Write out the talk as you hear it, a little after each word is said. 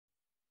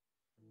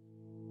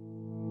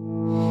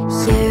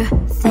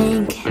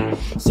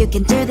You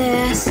can do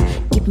this,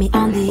 keep me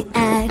on the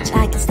edge,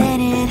 I can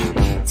stand it.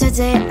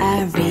 Today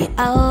I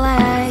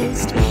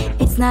realized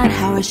it's not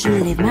how I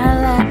should live my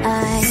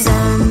life.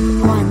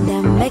 Someone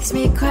that makes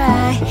me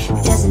cry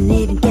doesn't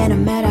even get no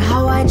matter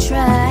how I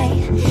try.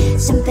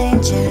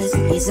 Something just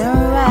isn't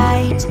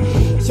right.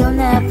 You'll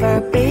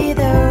never be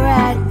the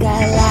right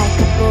guy. Like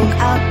a book,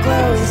 I'll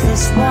close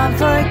this one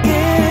for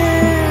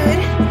good.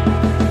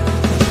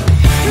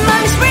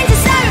 Mommy's brains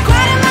inside are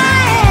quite in my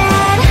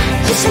head.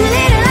 Just a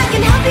little, I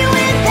can help you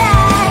with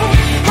that.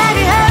 Have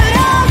you heard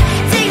of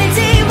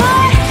dignity,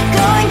 boy?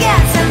 Go and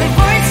get some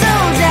before it's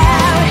sold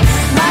out.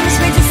 Mommy's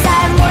brains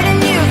inside more than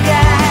you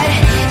got.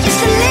 Just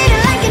a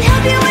little, I can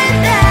help you with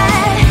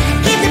that.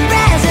 Keep the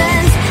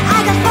presents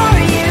I got for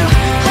you.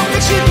 Hope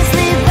that you can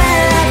sleep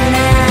well at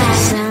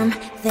night. Some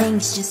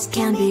things just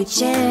can't be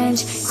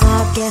changed.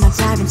 Cloud and I'm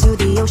diving to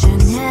the ocean,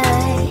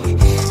 hey.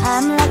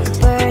 I'm like a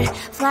bird,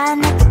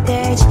 flying like a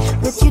cage.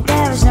 With you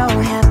there is no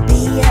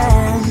happy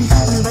end.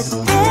 But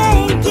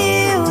thank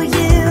you,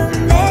 you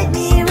made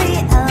me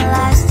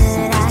realize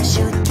that I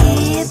should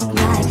keep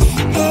my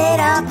head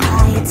up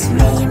high. It's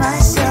me,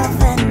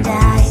 myself and I.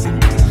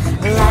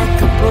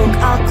 Like a book,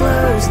 I'll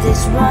close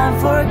this one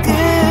for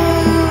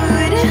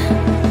good.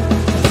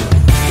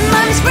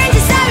 Mommy's brains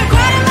inside are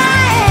quite in my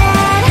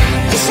head.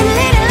 Just a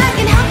little, I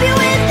can help you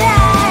with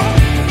that.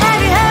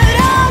 Have you heard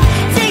of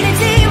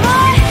dignity,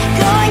 boy?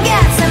 Go and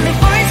get some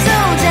before it's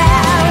sold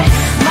out.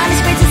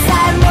 Mommy's brains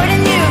inside more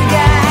than you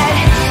got.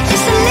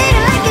 Just a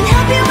little, I can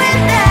help you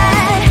with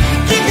that.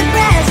 Keep the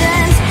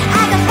presents I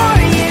got for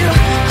you.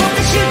 Hope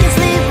that you can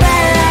sleep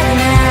well at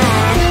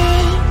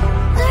night.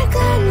 We're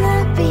gonna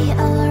be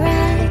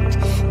alright.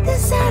 The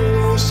sun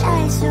will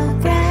shine so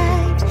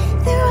bright.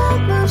 The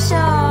road moves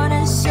on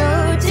and so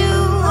do I.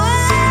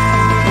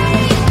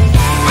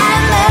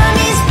 And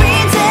mommy's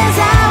princess,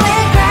 I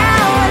wear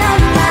crown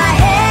on my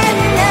head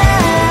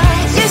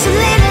now. Just a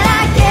little,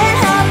 I can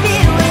help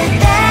you with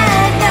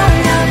that. No,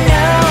 no,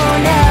 no,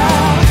 no.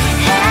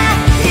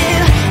 Have you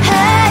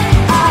heard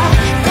of?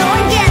 Go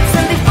and get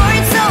some before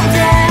it's sold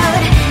out.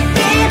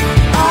 Give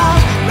all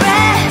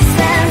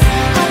presents.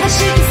 Hope that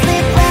you can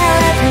sleep well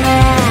at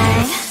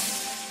night.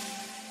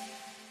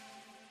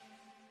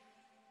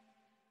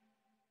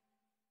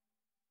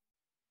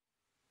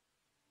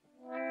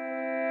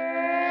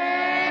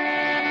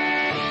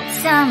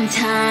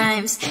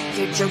 Sometimes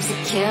your jokes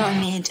are killing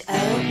me.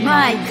 Oh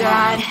my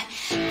god,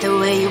 the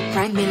way you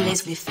prank me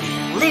leaves me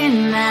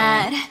feeling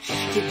mad.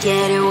 You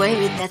get away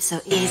with that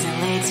so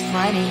easily. It's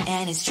funny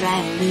and it's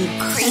driving me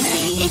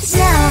crazy. It's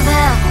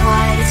never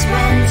quite as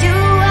when you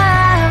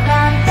are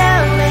around,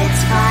 though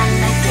it's fun,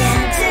 I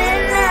can't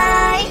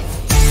deny.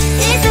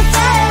 It's a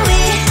fire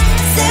we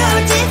so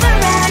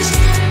different,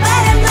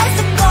 but I'm blessed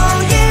to call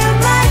you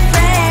my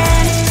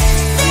friend.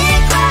 We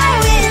cry,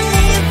 we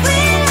live, we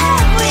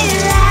love, we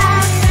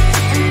laugh,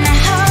 and I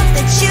hope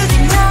that you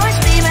can always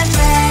be my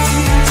friend.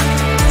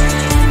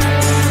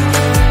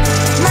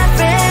 My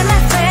friend,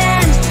 my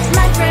friend,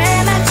 my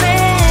friend, my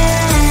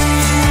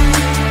friend.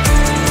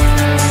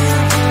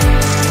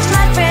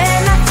 My friend,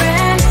 my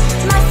friend,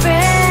 my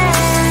friend.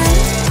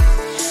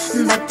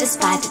 But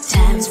despite the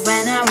times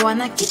when I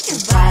wanna kick your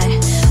butt,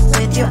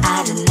 with you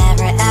I don't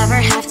never ever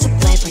have to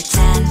play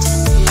pretend.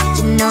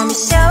 You know me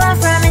so well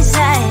from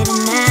inside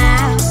and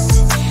out,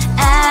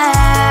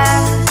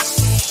 out.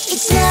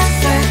 It's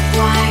never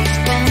quite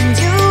when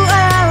you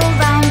are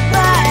around,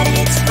 but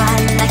it's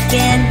fun, I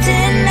can't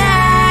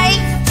deny.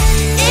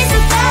 It's a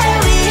fire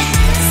we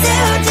so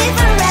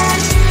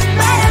different,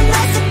 but I'm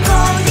blessed to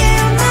call you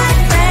my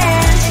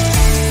friend.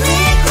 We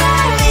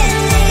cry, we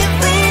live,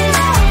 we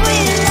love, we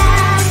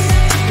laugh,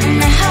 and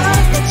I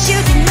hope that you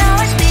can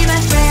always be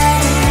my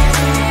friend.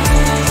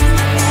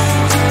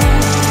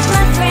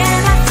 My friend,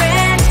 my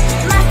friend,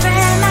 my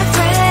friend, my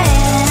friend.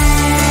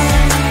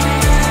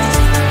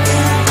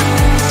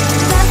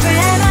 My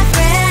friend, my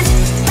friend,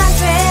 my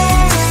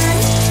friend.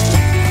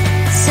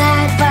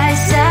 Side by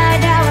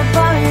side, our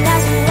body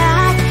lies a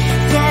lot.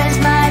 Yes,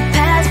 my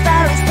past,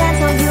 but we stand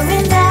for you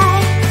and I.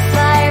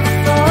 Fly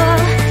before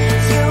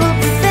you will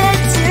be there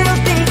to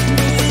pick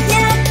me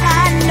up, I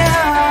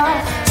know.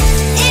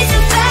 It's a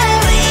fire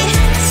we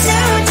so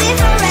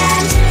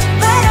different,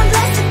 but I'm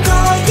blessed to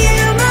call you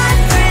my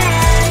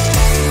friend.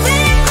 We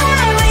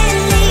cry, we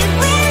live,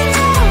 we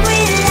love, we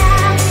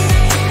laugh,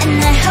 and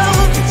I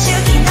hope that you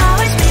can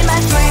always be my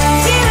friend.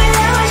 You will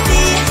always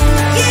be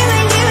you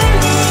and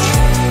me.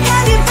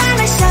 Have you by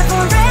my side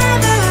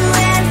forever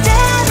and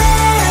ever.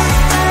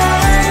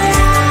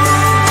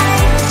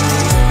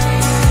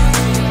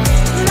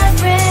 My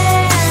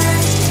friend.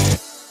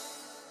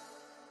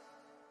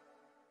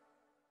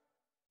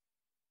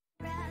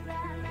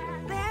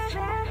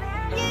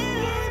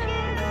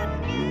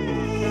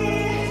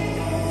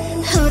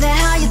 Who the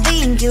hell you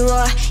think you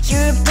are? You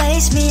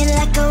replaced me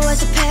like I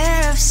was a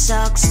pair of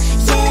socks.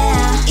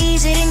 Yeah,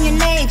 is it in your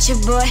nature,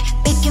 boy?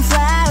 Picking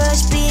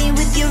flowers, being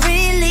with you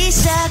really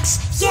sucks.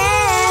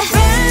 Yeah,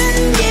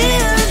 run, you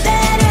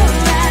better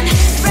run.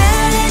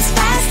 Run as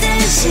fast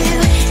as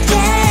you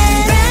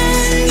can.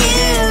 Run,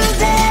 you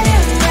better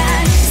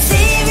run.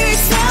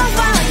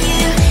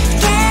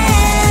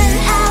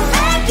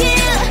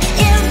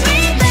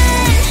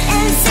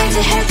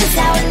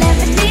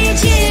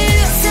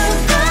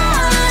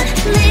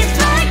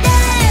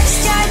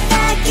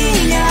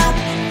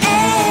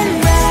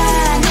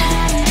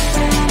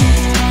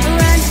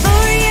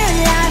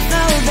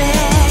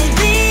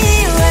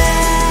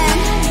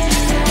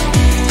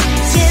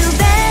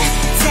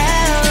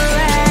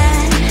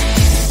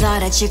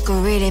 that you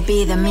could really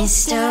be the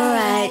Mr.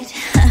 Right.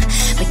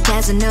 But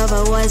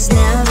Casanova was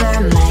never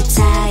my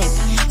type.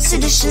 So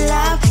does she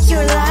love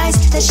your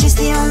lies, that she's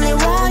the only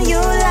one you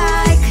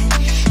like?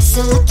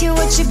 So look at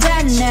what you've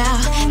done now.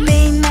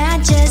 Being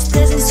mad just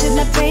doesn't suit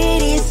my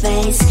pretty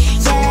face.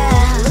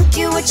 Yeah, look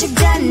at what you've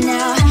done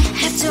now.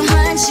 Have to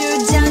hunt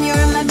you down,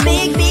 you're my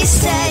big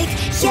mistake.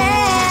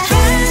 Yeah,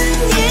 run,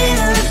 you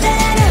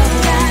better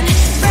run.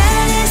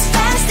 Run as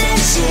fast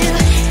as you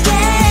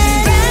can.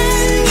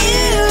 Run, you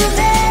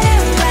better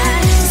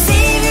run.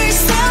 Save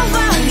yourself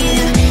while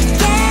you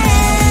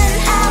can.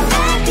 I'll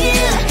wrap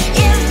you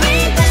in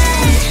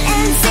ribbon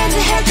and send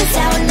to her, 'cause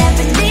I will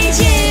never need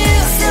you.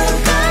 So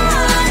go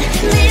on,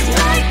 live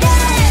like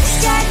that.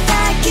 Start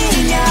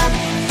backing up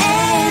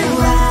and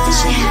run. Does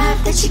she have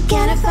that she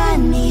cannot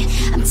find me?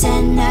 I'm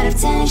 10 out of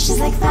 10, she's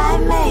like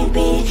 5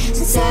 maybe.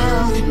 So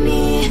tell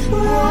me,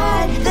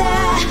 what the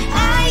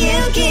are you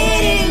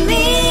kidding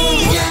me?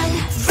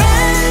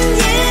 Run,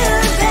 you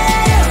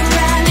better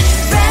run.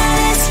 Run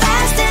as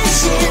fast as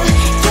you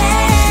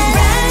can.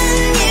 Run,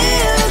 you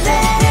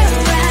better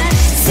run.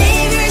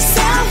 Save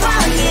yourself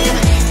while you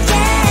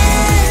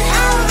can.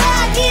 I'll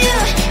wrap you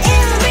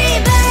in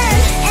ribbon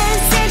and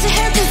send to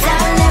her, 'cause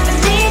I'll never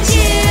need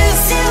you.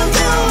 So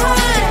go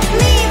on,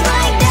 live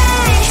like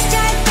that.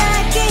 Start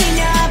backing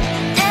up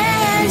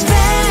and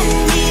run.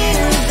 You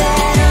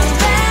better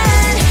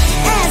run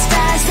as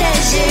fast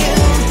as you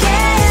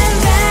can.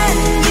 Run,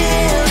 you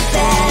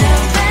better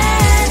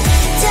run.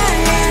 Don't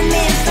let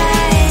me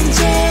find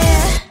you.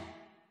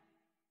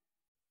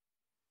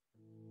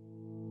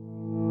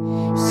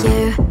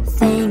 You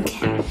think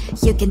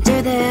you can do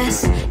this?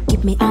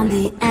 Keep me on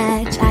the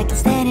edge, I can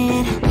stand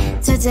it.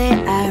 Today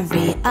I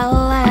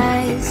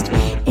realized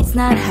it's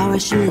not how I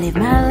should live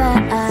my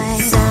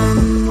life.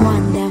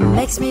 Someone that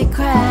makes me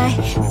cry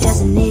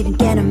doesn't even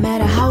get, no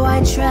matter how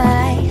I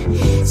try.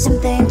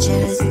 Something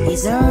just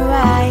isn't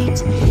right.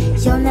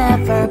 You'll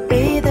never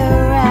be the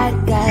right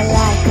guy.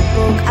 Like a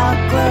book, I'll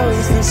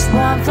close this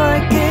one for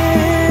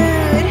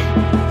good.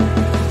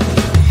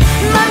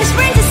 Mommy's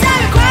brains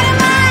inside are quite in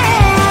my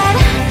head.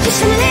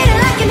 Just a little,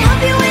 I can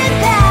help you with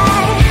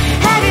that.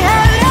 Have you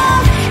heard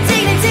of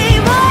dignity,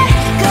 boy?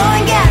 Go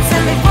and get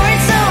some before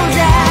it's sold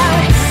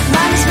out.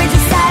 Mommy's brains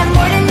inside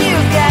more than you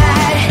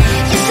got.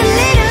 Just a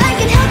little, I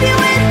can help you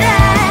with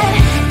that.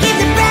 Give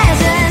the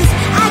presents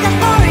I got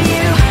for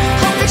you.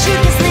 Hope that you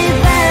can sleep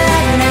well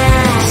at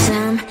night.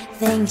 Some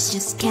things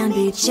just can't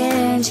be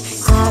changed.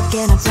 How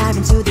can I dive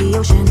into the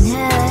ocean?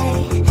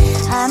 Hey,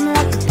 I'm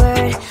like a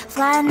bird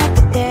flying like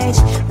a cage.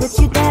 With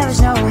you there is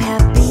no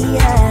happy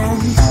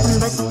end.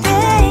 But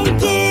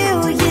thank you,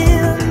 you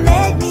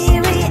made me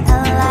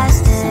realize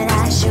that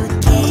I should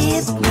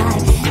keep my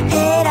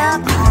head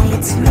up high.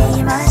 It's me,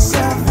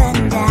 myself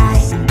and I.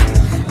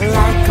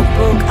 Like a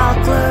book, I'll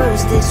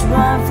close this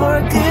one for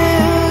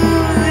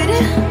good.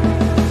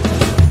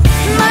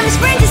 Mommy's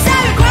brains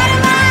inside are quite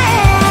in my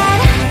head.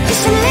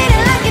 Just a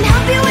little, I can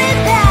help you with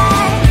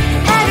that.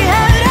 Have you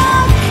heard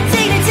of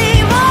dignity,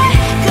 boy?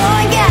 Go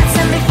and get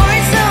some before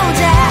it's sold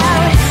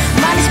out.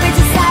 Mommy's brains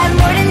inside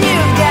more than you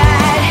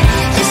got.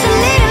 Just a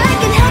little, I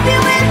can help you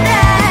with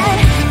that.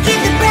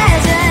 Give the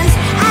presents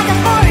I got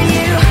for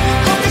you.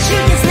 Hope that you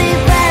can sleep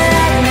well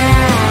at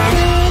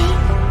night.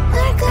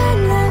 We're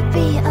gonna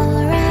be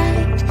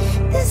alright.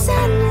 The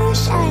sun will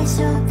shine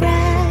so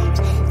bright.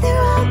 The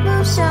road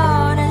moves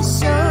on and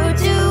so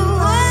do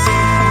I.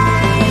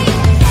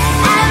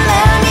 And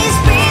mommy's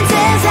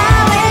princess, I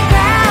wear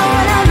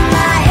crown on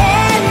my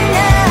head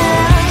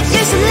now.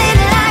 Just a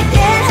little, I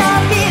can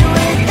help you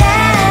with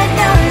that.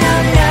 No, no,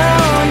 no,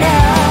 no.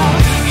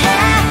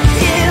 Have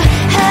you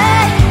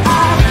heard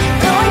of?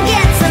 Go and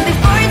get some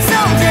before it's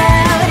sold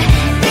out.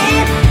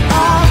 Give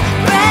all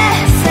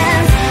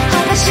presents.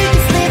 Hope that you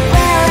can sleep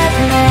well at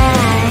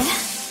night.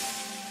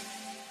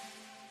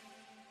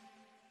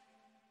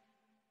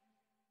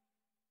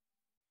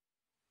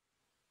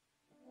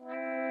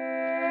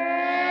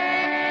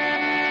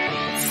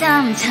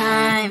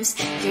 Sometimes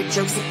your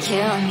jokes that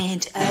kill me.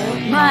 Oh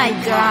my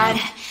god,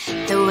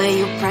 the way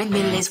you prank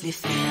me leaves me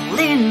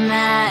feeling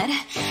mad.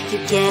 You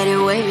get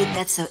away with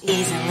that so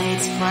easily.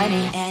 It's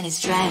funny and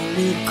it's driving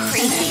me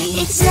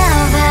crazy. It's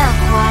never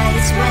quiet,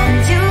 it's when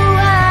you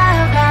are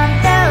around.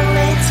 Though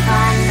it's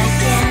fun, I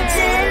can't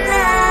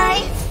deny.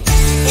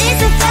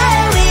 It's a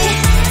very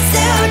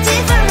so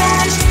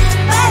different,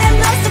 but I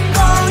must have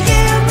called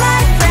you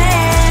my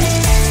friend.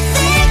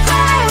 Think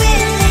why we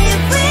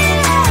live, we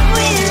love,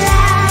 we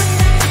laugh.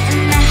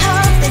 And I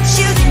hope that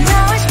you can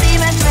always be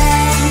my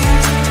friend.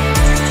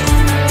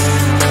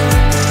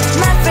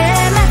 My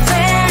friend, my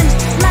friend,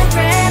 my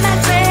friend, my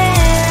friend.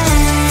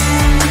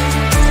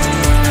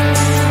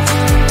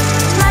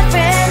 My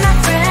friend, my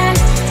friend,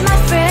 my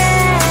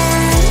friend.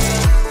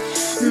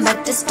 But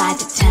despite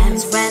the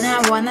times when I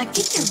wanna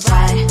kick your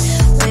butt,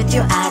 with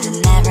you I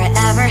don't never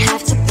ever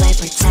have to play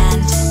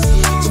pretend.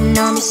 You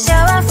know me so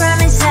well from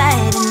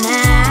inside and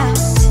out,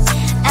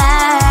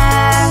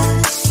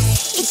 out.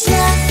 It's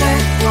never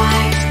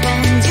quiet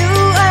when you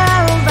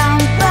are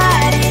around,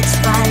 but it's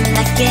fun,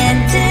 I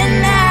can't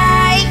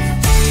deny.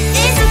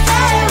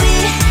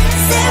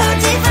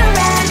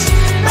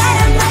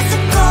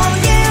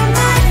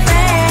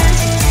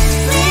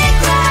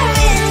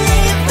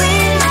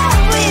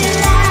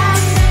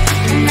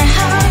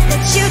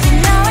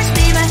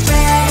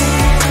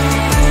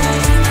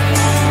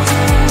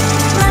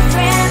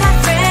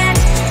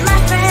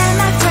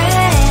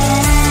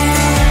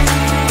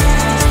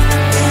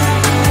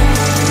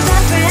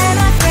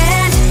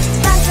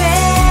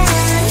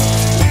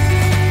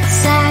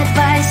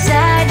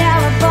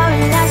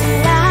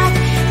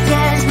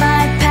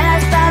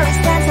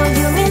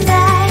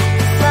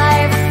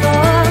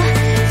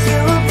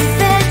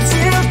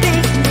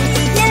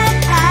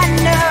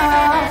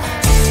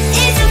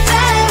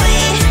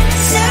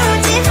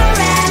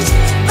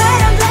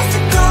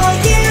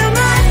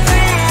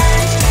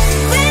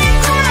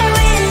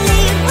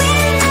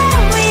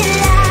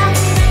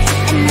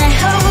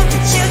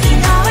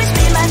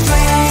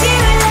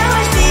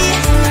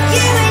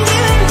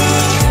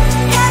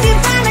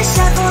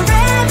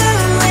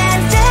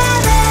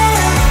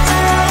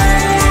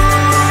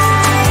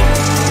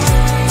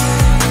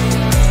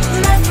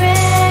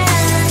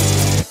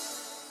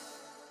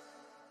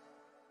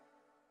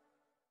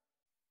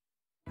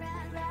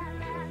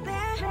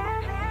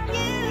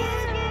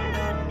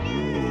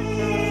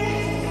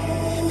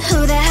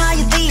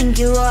 think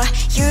you are.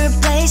 You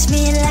replaced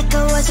me like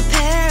I was a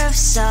pair of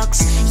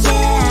socks.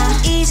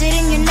 Yeah, is it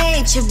in your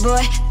nature,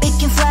 boy?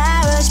 Picking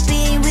flowers,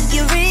 being with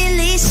you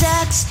really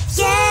sucks.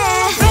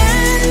 Yeah,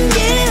 run,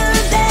 you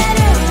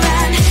better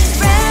run.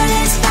 Run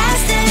as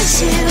fast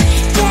as you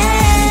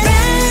can.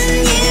 Run,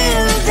 you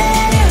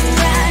better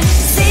run.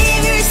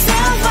 Save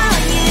yourself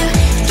while you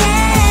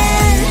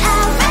can.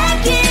 I'll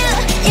wrap you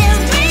in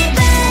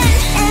ribbon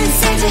and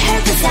send to her,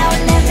 'cause I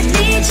will never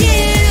need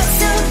you.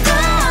 So go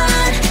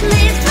on,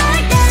 live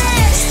like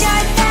that.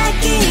 Start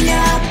backing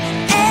up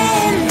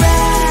and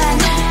run.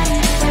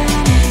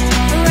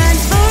 Run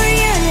for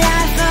your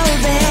life, oh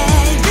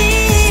baby,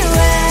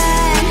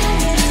 run.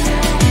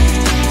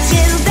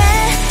 You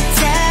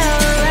better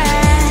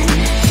run.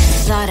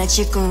 Thought that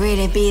you could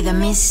really be the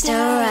Mr.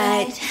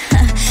 Right,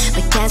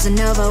 but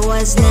Casanova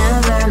was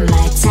never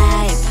my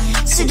type.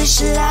 So does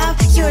she love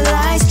your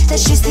lies, that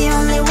she's the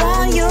only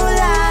one you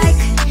like?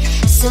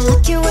 So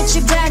look at what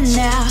you got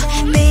now.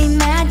 Being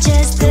mad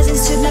just doesn't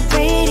suit my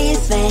pretty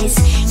face.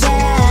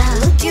 Yeah,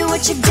 look at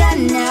what you got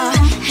now.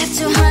 Have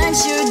to hunt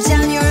you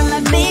down, you're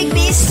my big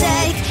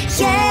mistake.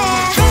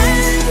 Yeah, run,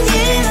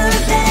 you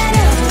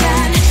better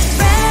run.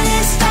 Run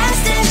as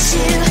fast as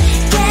you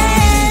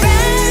can.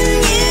 Run,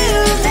 you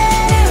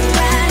better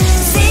run.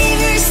 Save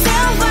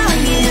yourself while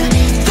you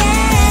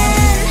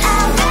can.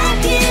 I'll wrap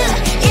you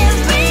in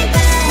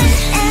ribbon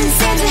and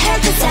send to her,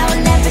 'cause I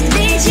will never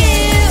need you.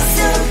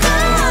 So go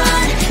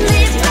on,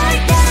 live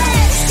like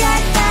that.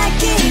 Start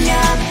backing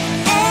up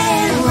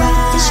and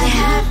run. Does she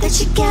have that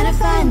she cannot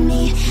find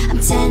me? I'm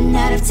 10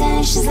 out of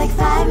 10, she's like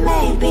 5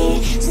 maybe.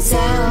 So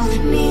tell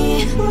me,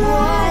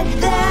 what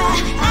the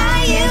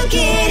are you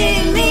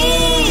kidding me?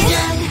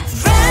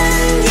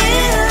 Run, you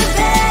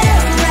better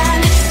run.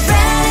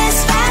 Run as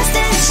fast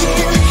as you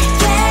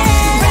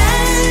can.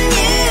 Run,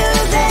 you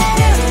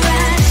better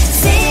run.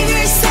 Save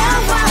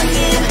yourself while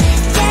you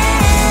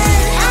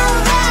can. I'll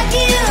wrap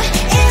you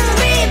in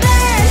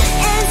ribbon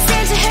and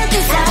send to her,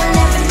 'cause I will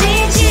never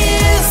need you.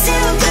 So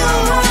go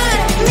on,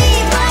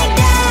 live like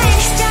that.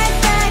 Start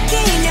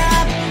backing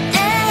up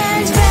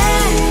and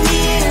run.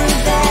 You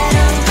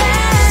better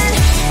run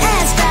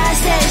as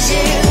fast as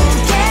you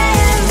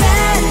can.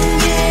 Run,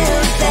 you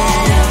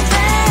better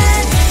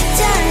run.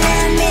 Don't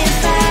let me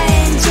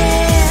find you.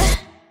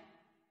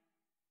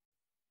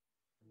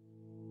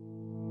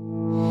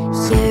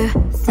 You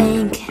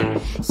think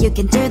you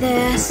can do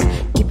this,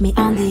 keep me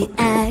on the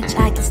edge,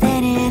 I can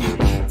stand it.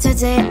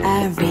 Today I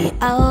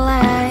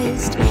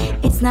realized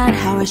it's not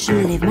how I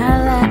should live my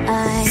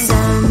life.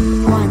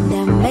 Someone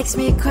that makes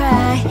me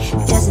cry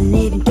doesn't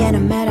even get, no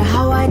matter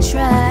how I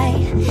try.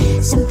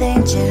 Something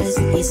just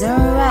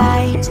isn't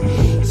right.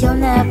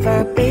 You'll never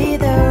be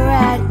the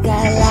right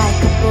guy. Like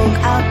a book,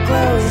 I'll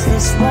close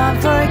this one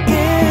for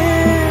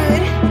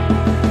good.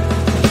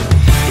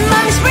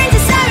 Mommy's brains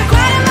inside are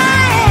quite in my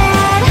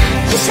head.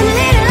 Just a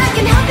little, I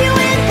can help you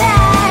with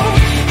that.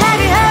 Have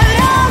you heard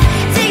of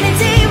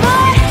dignity,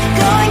 boy?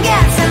 Go and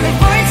get some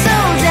before it's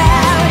sold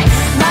out.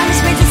 Mommy's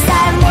brains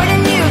inside more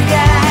than you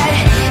got.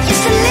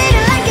 Just a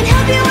little, I can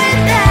help you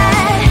with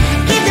that.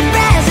 Give the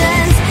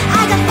presents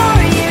I got for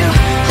you.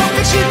 Hope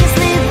that you can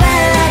sleep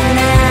well at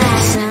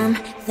night. Some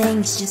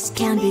things just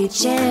can't be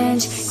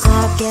changed.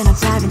 Clock and I'm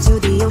diving to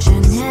the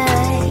ocean,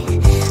 hey.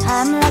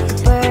 I'm like a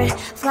bird,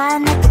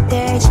 flying like a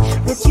cage.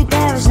 With you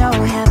there was no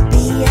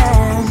happy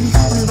end.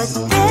 But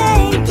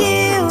thank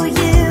you,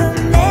 you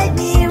made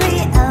me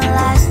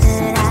realize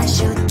that I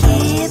should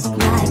keep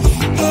my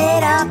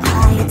head up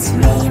high. It's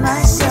me,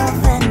 myself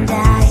and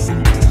I.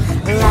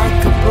 Like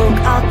a book,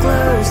 I'll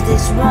close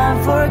this one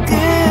for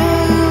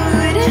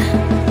good.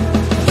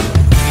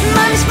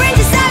 Mommy's brains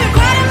inside are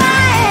quite in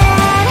my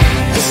head.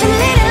 Just a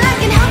little, I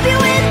can help you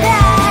with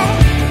that.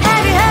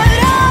 Have you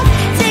heard of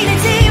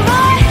dignity,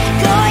 boy?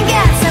 Go and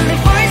get some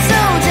before it's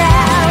sold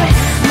out.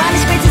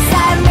 Mommy's brains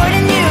inside more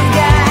than you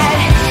got.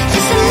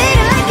 Just a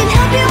little, I can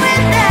help you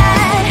with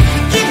that.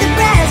 Give the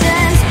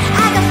presents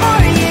I got for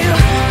you.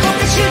 Hope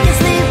that you can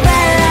sleep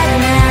well at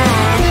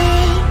night.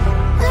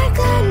 We're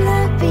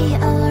gonna be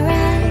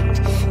alright.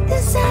 The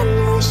sun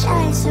will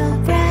shine so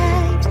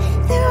bright.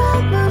 The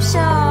road moves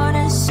on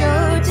and so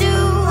do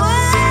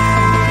I.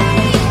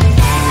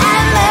 I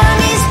love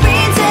these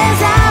princess,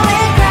 I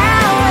wear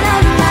crown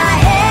on my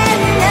head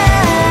now.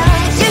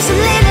 Just a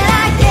little,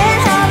 I can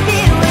help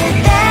you with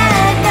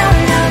that. No,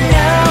 no,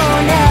 no,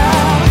 no.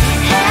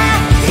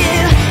 Have you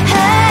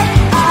heard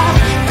of?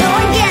 Go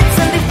and get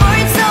some before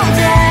it's sold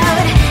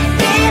out.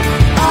 Give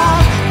all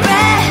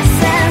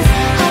presents.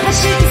 Hope that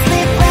you can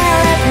sleep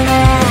well at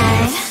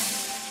night.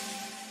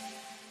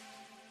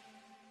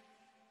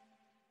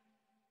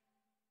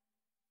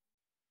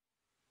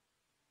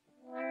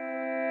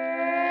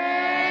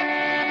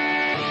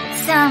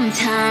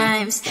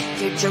 Sometimes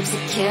your jokes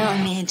that kill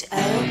me.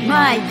 Oh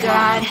my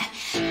god,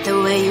 the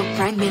way you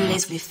prank me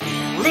leaves me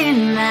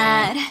feeling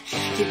mad.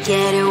 You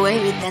get away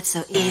with that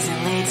so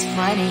easily. It's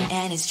funny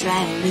and it's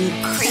driving me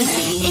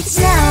crazy. It's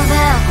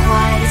never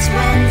quiet, it's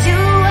when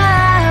you are